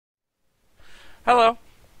Hello!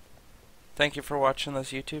 Thank you for watching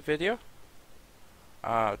this YouTube video.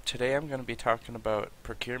 Today I'm going to be talking about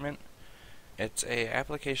Procurement. It's a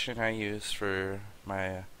application I use for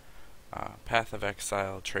my Path of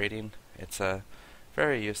Exile trading. It's a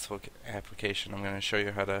very useful application. I'm going to show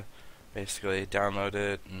you how to basically download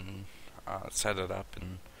it and set it up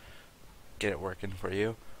and get it working for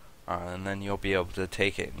you. And then you'll be able to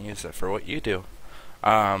take it and use it for what you do.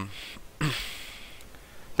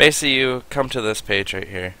 Basically, you come to this page right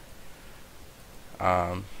here.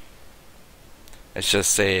 It's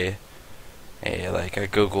just like a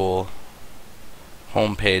Google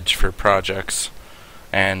homepage for projects,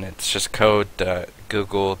 and it's just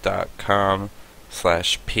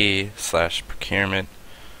code.google.com/p/procurement,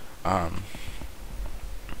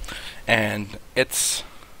 and it's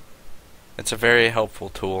a very helpful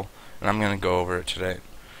tool, and I'm going to go over it today.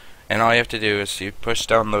 And all you have to do is you push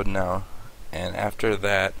download now, and after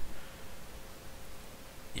that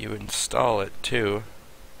you install it too.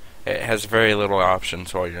 It has very little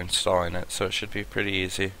options while you're installing it, so it should be pretty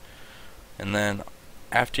easy. And then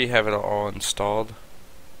after you have it all installed,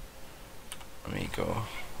 let me go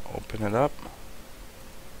open it up.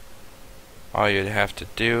 All you'd have to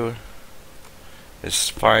do is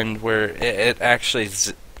find where it actually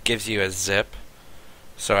gives you a zip.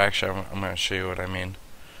 So actually I'm going to show you what I mean.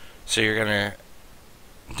 So you're going to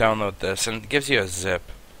download this, and it gives you a zip.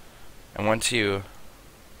 And once you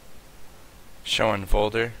show in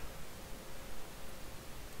folder,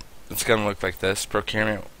 it's going to look like this: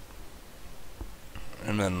 procurement,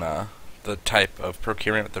 and then the type of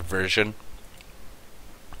procurement, the version.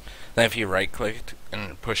 Then if you right click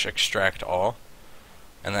and push extract all,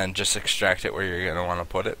 and then just extract it where you're going to want to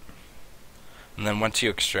put it. And then once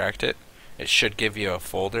you extract it, it should give you a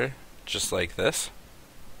folder just like this.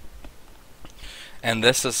 And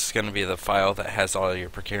this is going to be the file that has all your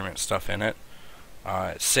procurement stuff in it.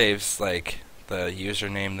 It saves like the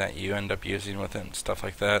username that you end up using with it and stuff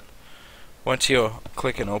like that. Once you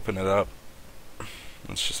click and open it up,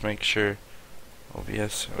 let's just make sure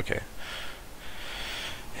OBS, okay.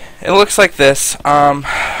 It looks like this.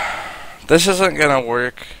 This isn't gonna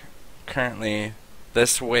work currently.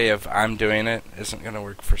 This way of I'm doing it isn't gonna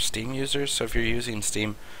work for Steam users. So if you're using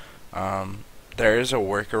Steam, there is a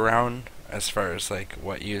workaround as far as like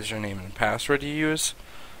what username and password you use,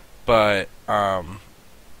 but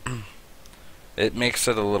it makes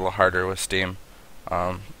it a little harder with Steam.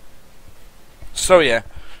 So yeah,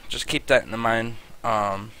 just keep that in mind.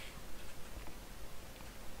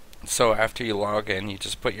 So after you log in, you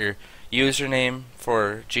just put your username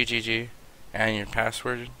for GGG and your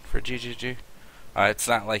password for GGG. It's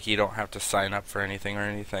not like you don't have to sign up for anything or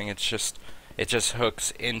anything. It just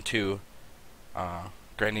hooks into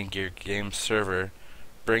Grinding Gear Games server,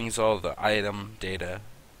 brings all the item data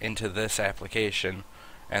into this application,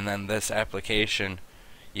 and then this application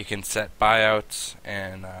you can set buyouts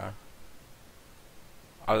and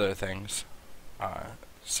other things,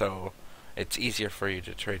 so it's easier for you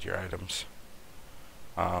to trade your items.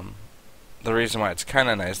 The reason why it's kind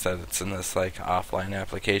of nice that it's in this like offline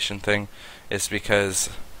application thing is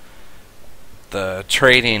because the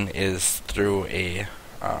trading is through a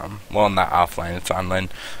well, not offline, it's online,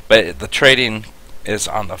 but the trading is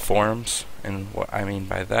on the forums. And what I mean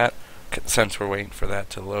by that, since we're waiting for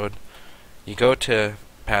that to load, you go to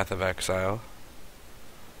Path of Exile,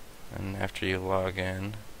 and after you log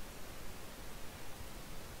in,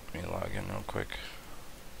 let me log in real quick.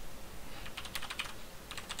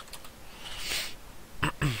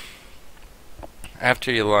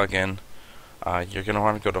 After you log in, you're going to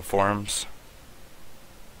want to go to forums,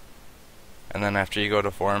 and then after you go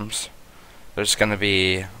to forums, there's going to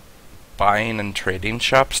be buying and trading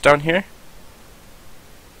shops down here,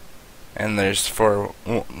 and there's for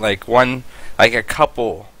like a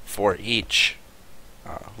couple for each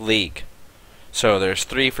league. So there's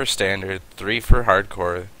 3 for standard, 3 for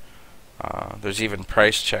hardcore. There's even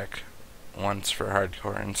price check ones for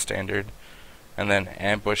hardcore and standard, and then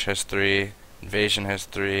ambush has 3, invasion has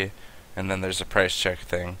 3, and then there's a price check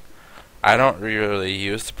thing. I don't really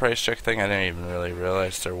use the price check thing. I didn't even really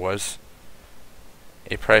realize there was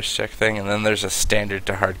a price check thing. And then there's a standard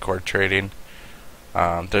to hardcore trading.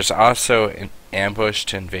 There's also an ambush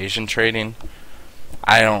to invasion trading.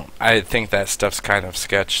 I think that stuff's kind of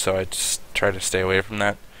sketch, so I just try to stay away from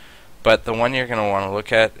that. But the one you're going to want to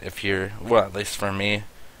look at if you're, well, at least for me,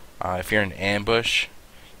 if you're in ambush,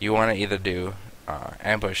 you want to either do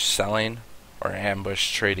ambush selling or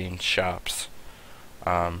ambush trading shops.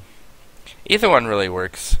 Either one really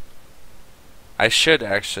works. I should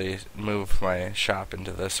actually move my shop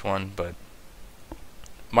into this one, but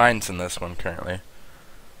mine's in this one currently.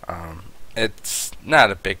 it's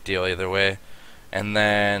not a big deal either way. And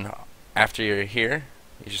then after you're here,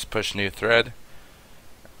 you just push new thread,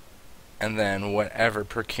 and then whatever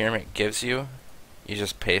procurement gives you, you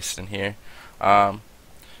just paste in here.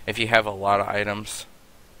 If you have a lot of items,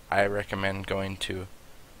 I recommend going to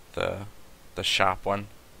the shop one,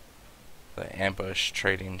 the ambush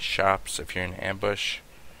trading shops if you're in ambush.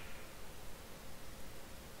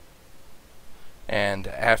 And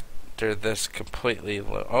after this completely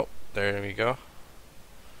oh, there we go.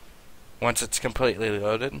 Once it's completely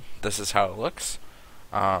loaded, this is how it looks.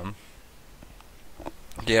 You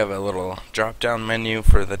have a little drop down menu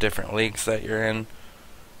for the different leagues that you're in.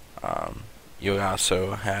 You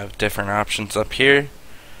also have different options up here.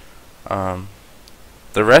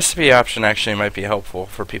 The recipe option actually might be helpful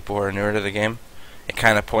for people who are newer to the game. It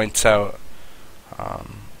kind of points out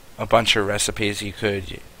a bunch of recipes you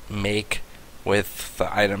could make with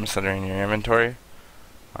the items that are in your inventory.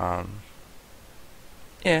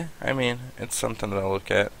 Yeah, I mean, it's something to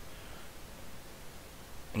look at.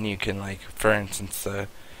 And you can, like, for instance, the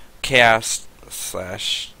chaos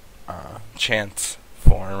slash chance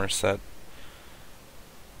full armor set.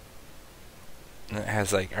 And it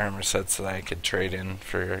has, like, armor sets that I could trade in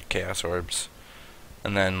for chaos orbs.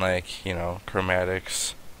 And then, like, you know,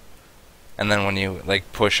 chromatics. And then when you,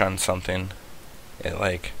 like, push on something, it,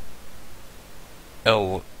 like,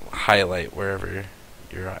 it'll highlight wherever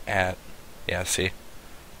you're at. Yeah, see?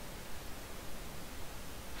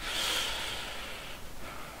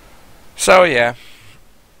 So, yeah.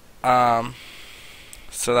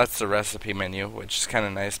 So that's the recipe menu, which is kind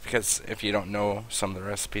of nice because if you don't know some of the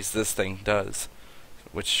recipes, this thing does,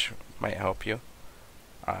 which might help you.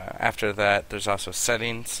 After that, there's also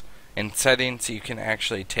settings. In settings, you can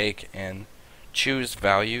actually take and choose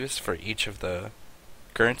values for each of the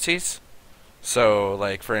currencies. So,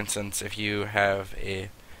 like, for instance, if you have a...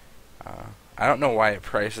 I don't know why it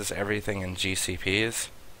prices everything in GCPs,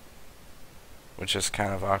 which is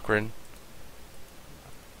kind of awkward.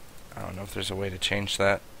 I don't know if there's a way to change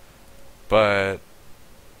that. But,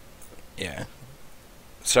 yeah.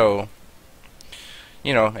 So,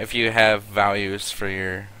 you know, if you have values for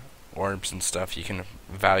your orbs and stuff, you can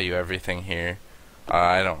value everything here.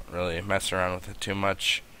 I don't really mess around with it too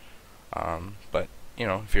much. But, you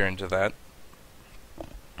know, if you're into that.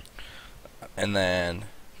 And then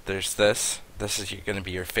there's this. This is going to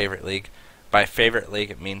be your favorite league. By favorite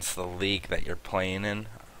league, it means the league that you're playing in.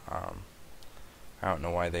 I don't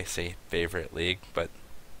know why they say favorite league, but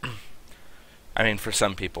I mean, for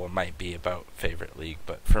some people it might be about favorite league,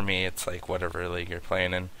 but for me it's like whatever league you're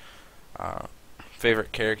playing in.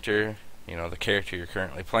 Favorite character, you know, the character you're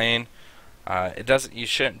currently playing. You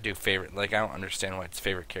shouldn't do favorite. Like, I don't understand why it's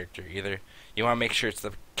favorite character either. You want to make sure it's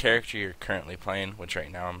the character you're currently playing, which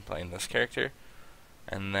right now I'm playing this character.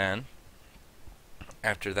 And then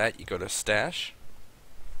after that, you go to stash.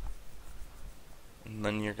 And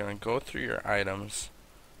then you're going to go through your items,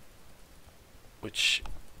 which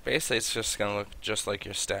basically it's just going to look just like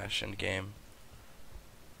your stash in game.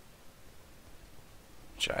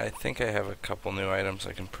 Which I think I have a couple new items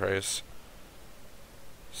I can price.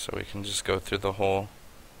 So we can just go through the whole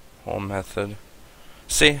method.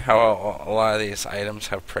 See how a lot of these items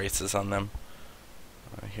have prices on them.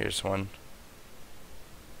 Here's one.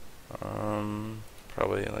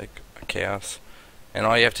 Probably like a chaos. And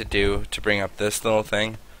all you have to do to bring up this little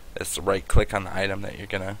thing is to right click on the item that you're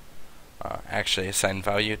gonna actually assign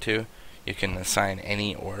value to. You can assign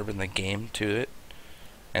any orb in the game to it,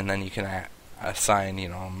 and then you can assign, you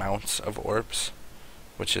know, amounts of orbs,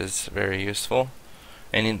 which is very useful.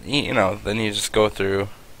 And you know, then you just go through,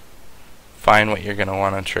 find what you're gonna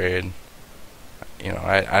want to trade. You know,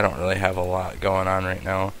 I don't really have a lot going on right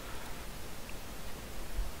now.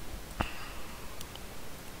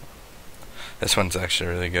 This one's actually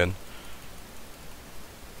really good.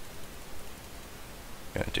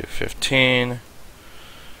 Gonna do 15.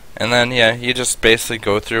 And then, yeah, you just basically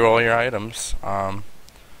go through all your items. And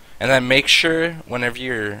then make sure, whenever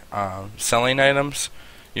you're selling items,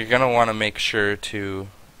 you're gonna want to make sure to,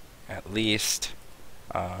 at least,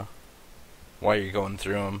 while you're going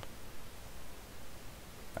through them,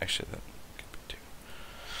 actually, that could be 2.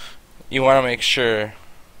 You want to make sure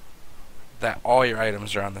that all your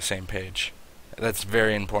items are on the same page. That's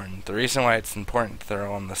very important. The reason why it's important that they're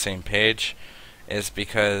all on the same page is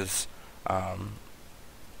because,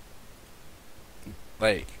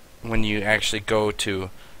 like, when you actually go to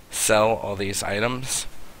sell all these items,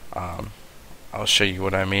 I'll show you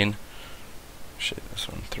what I mean. Show you this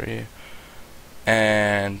one, 3.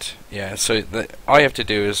 And, yeah, so all you have to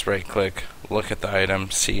do is right click, look at the item,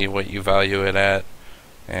 see what you value it at,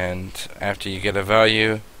 and after you get a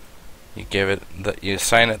value, you give it you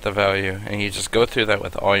assign it the value, and you just go through that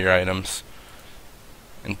with all your items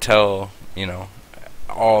until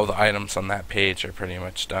all the items on that page are pretty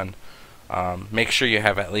much done. Make sure you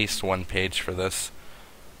have at least one page for this.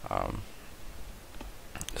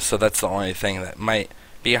 So that's the only thing that might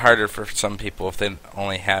be harder for some people. If they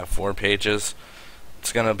only have 4 pages,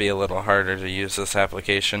 it's going to be a little harder to use this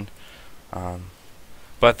application.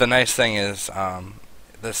 But the nice thing is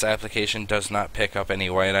this application does not pick up any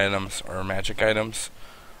white items or magic items.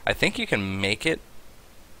 I think you can make it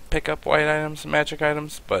pick up white items and magic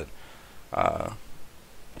items, but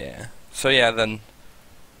yeah. So yeah, then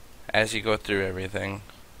as you go through everything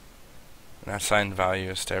and assign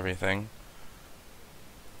values to everything,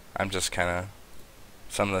 I'm just kind of,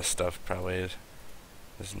 some of this stuff probably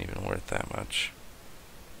isn't even worth that much.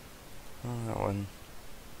 Oh, that one,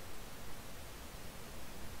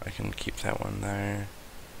 I can keep that one there.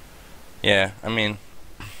 Yeah, I mean,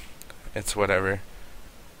 it's whatever.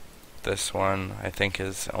 This one I think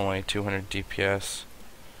is only 200 DPS,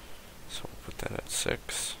 so we'll put that at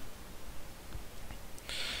 6.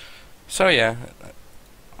 So yeah,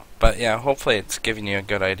 but yeah, hopefully it's giving you a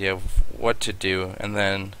good idea of what to do, and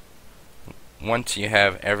then once you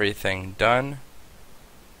have everything done,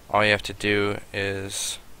 all you have to do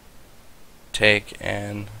is take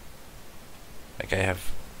and, like, I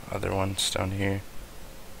have other ones down here.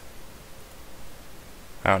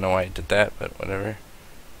 I don't know why I did that, but whatever.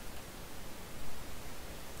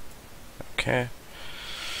 Okay.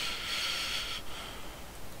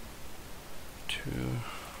 2.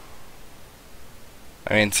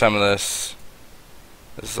 I mean, some of this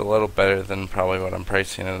is a little better than probably what I'm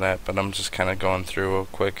pricing it at, but I'm just kind of going through real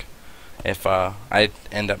quick. If I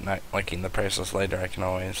end up not liking the prices later, I can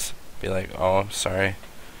always be like, oh, sorry,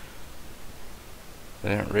 I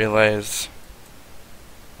didn't realize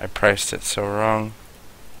I priced it so wrong.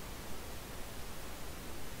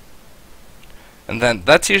 And then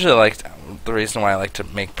that's usually like the reason why I like to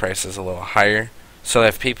make prices a little higher, so that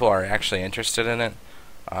if people are actually interested in it,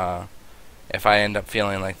 if I end up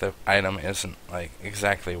feeling like the item isn't like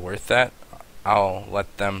exactly worth that, I'll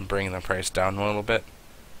let them bring the price down a little bit.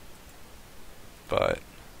 But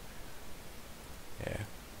yeah.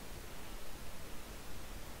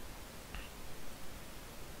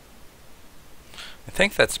 I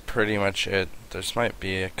think that's pretty much it. There's might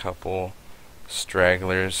be a couple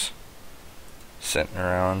stragglers sitting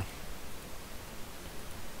around,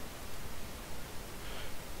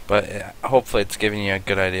 but hopefully it's giving you a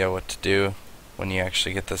good idea what to do when you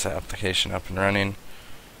actually get this application up and running.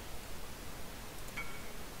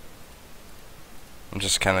 I'm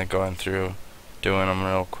just kind of going through doing them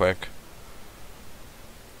real quick.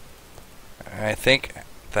 I think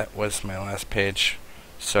that was my last page.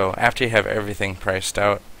 So after you have everything priced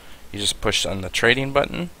out, you just push on the trading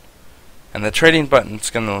button, and the trading button's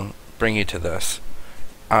going to bring you to this.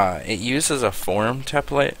 It uses a form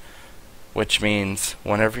template, which means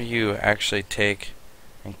whenever you actually take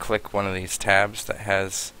and click one of these tabs that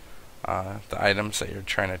has the items that you're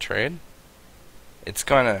trying to trade, it's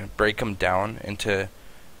going to break them down into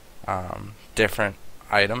different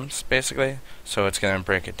items, basically. So it's going to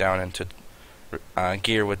break it down into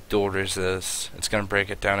gear with dual resist. It's going to break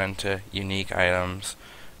it down into unique items.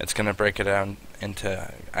 It's going to break it down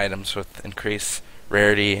into items with increased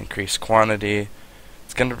rarity, increased quantity.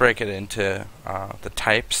 It's going to break it into the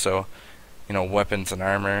types, so weapons and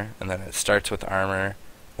armor, and then it starts with armor,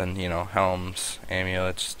 then helms,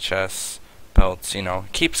 amulets, chests, belts,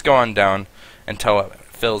 keeps going down until it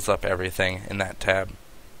fills up everything in that tab.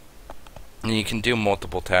 And you can do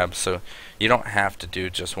multiple tabs, so you don't have to do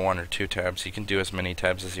just 1 or 2 tabs. You can do as many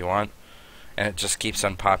tabs as you want, and it just keeps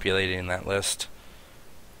on populating that list,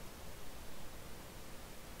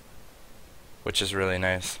 which is really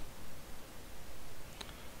nice.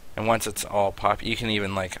 And once it's all you can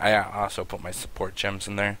even, like, I also put my support gems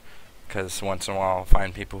in there, because once in a while I'll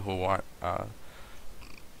find people who want a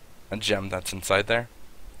gem that's inside there.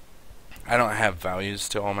 I don't have values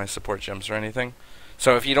to all my support gems or anything,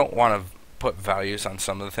 so if you don't want to put values on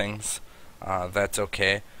some of the things, that's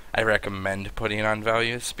okay. I recommend putting on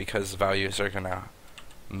values, because values are gonna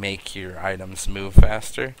make your items move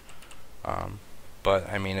faster. But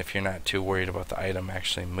I mean, if you're not too worried about the item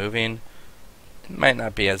actually moving, it might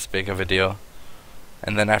not be as big of a deal.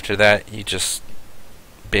 And then after that, you just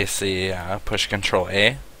basically push Control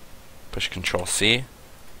A, push Control C,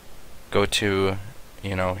 go to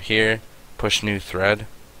here, push new thread,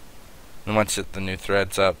 and once the new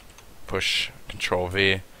thread's up, push Control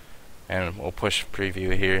V, and we'll push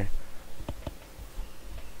preview here,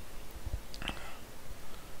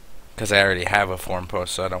 because I already have a form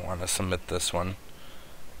post, so I don't want to submit this one.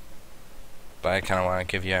 but I kind of want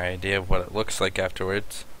to give you an idea of what it looks like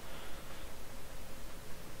afterwards.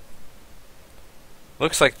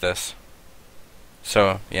 Looks like this.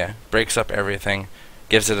 So yeah, breaks up everything,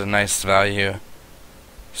 gives it a nice value.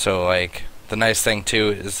 So like the nice thing too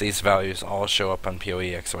is these values all show up on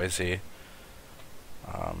PoE XYZ.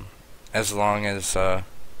 As long as and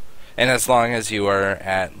as long as you are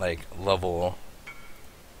at like level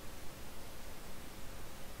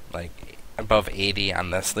like above 80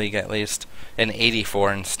 on this league at least, and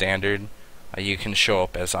 84 in standard, you can show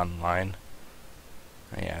up as online.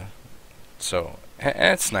 Yeah, so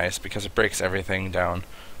it's nice because it breaks everything down,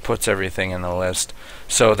 puts everything in a list,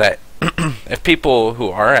 so that if people who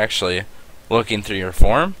are actually looking through your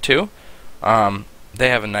form too, they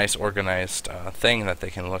have a nice organized thing that they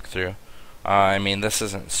can look through. I mean, this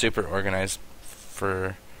isn't super organized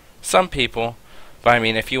for some people, but I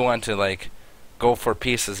mean, if you want to like go for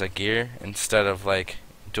pieces of gear instead of like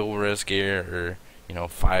dual res gear or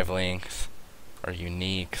 5 links or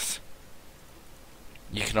uniques,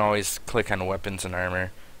 you can always click on weapons and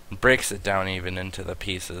armor. It breaks it down even into the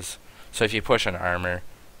pieces. So if you push on armor,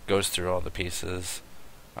 goes through all the pieces,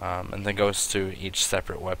 and then goes through each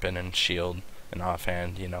separate weapon and shield and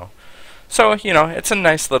offhand, So, it's a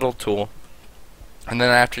nice little tool. And then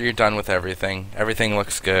after you're done with everything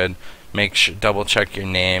looks good. Make sure double check your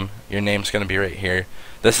name. Your name's going to be right here.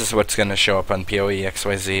 This is what's going to show up on PoE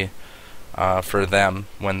XYZ for them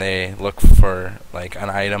when they look for like an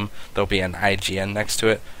item. There'll be an IGN next to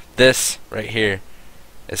it. This right here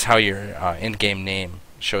is how your in-game name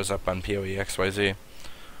shows up on PoE XYZ.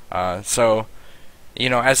 So,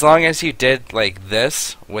 as long as you did like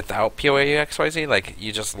this without PoE XYZ, like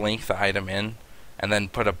you just link the item in and then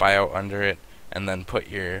put a buyout under it, and then put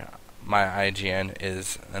your my IGN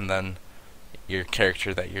is, and then your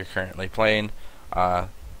character that you're currently playing,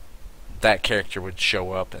 that character would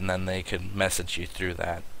show up, and then they could message you through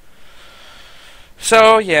that.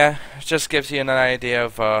 So yeah, it just gives you an idea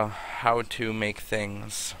of how to make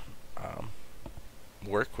things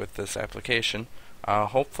work with this application.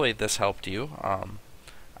 Hopefully this helped you.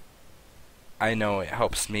 I know it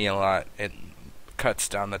helps me a lot. It cuts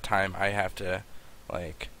down the time I have to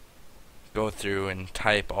like go through and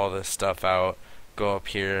type all this stuff out, go up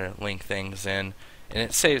here, link things in, and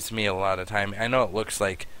it saves me a lot of time. I know it looks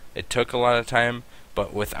like it took a lot of time,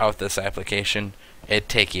 but without this application, it'd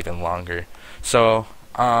take even longer. So,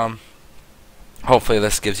 hopefully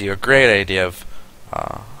this gives you a great idea of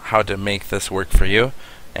how to make this work for you,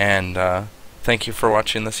 and thank you for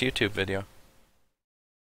watching this YouTube video.